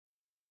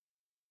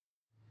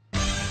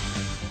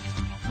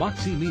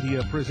Moxie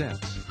Media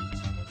presents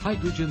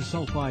Hydrogen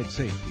Sulfide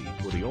Safety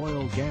for the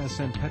oil,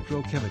 gas, and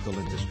petrochemical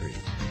industry.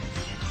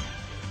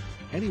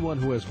 Anyone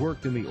who has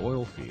worked in the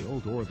oil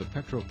field or the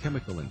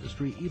petrochemical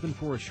industry, even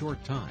for a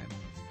short time,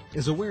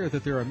 is aware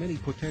that there are many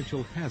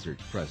potential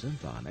hazards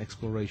present on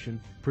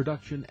exploration,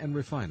 production, and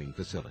refining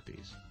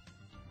facilities.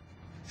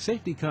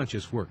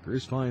 Safety-conscious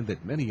workers find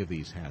that many of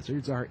these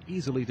hazards are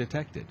easily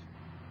detected.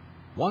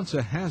 Once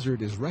a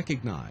hazard is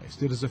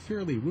recognized, it is a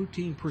fairly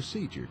routine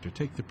procedure to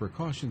take the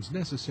precautions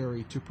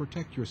necessary to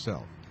protect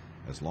yourself,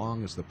 as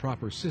long as the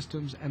proper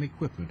systems and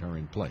equipment are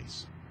in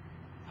place.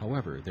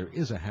 However, there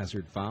is a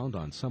hazard found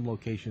on some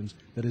locations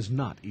that is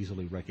not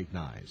easily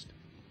recognized: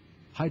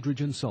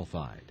 hydrogen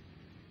sulfide.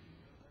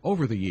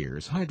 Over the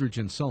years,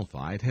 hydrogen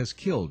sulfide has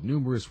killed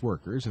numerous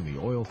workers in the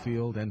oil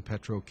field and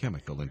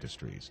petrochemical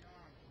industries.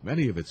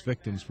 Many of its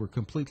victims were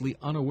completely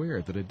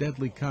unaware that a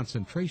deadly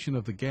concentration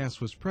of the gas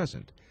was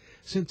present,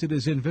 since it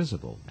is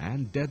invisible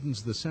and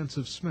deadens the sense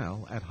of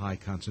smell at high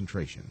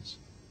concentrations.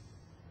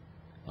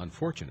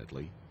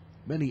 Unfortunately,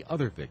 many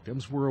other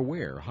victims were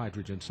aware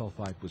hydrogen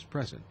sulfide was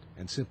present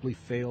and simply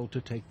failed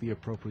to take the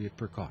appropriate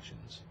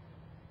precautions.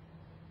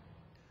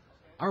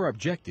 Our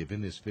objective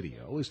in this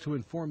video is to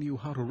inform you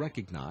how to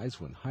recognize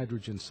when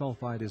hydrogen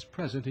sulfide is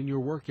present in your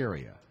work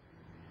area,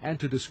 and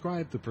to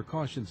describe the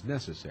precautions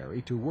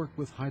necessary to work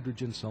with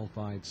hydrogen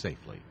sulfide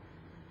safely.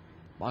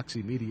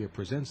 Moxie Media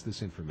presents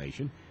this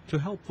information to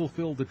help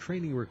fulfill the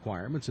training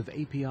requirements of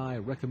API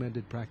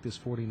Recommended Practice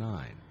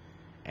 49,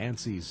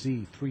 ANSI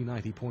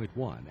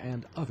Z390.1,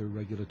 and other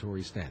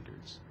regulatory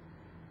standards.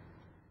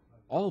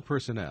 All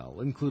personnel,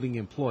 including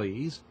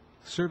employees,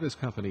 service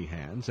company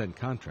hands, and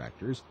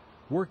contractors,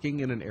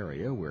 working in an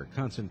area where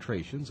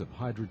concentrations of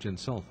hydrogen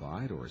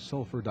sulfide or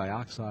sulfur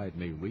dioxide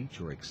may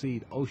reach or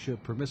exceed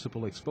OSHA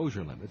permissible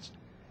exposure limits,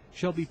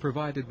 shall be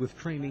provided with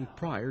training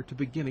prior to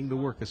beginning the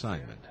work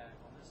assignment.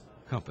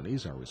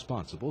 Companies are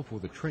responsible for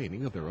the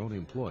training of their own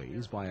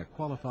employees by a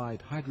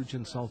qualified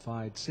hydrogen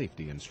sulfide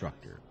safety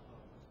instructor.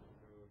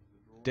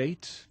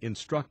 Dates,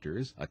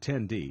 instructors,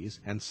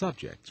 attendees, and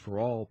subjects for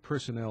all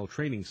personnel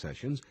training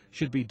sessions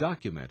should be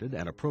documented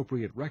and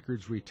appropriate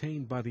records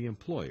retained by the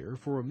employer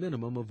for a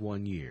minimum of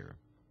 1 year.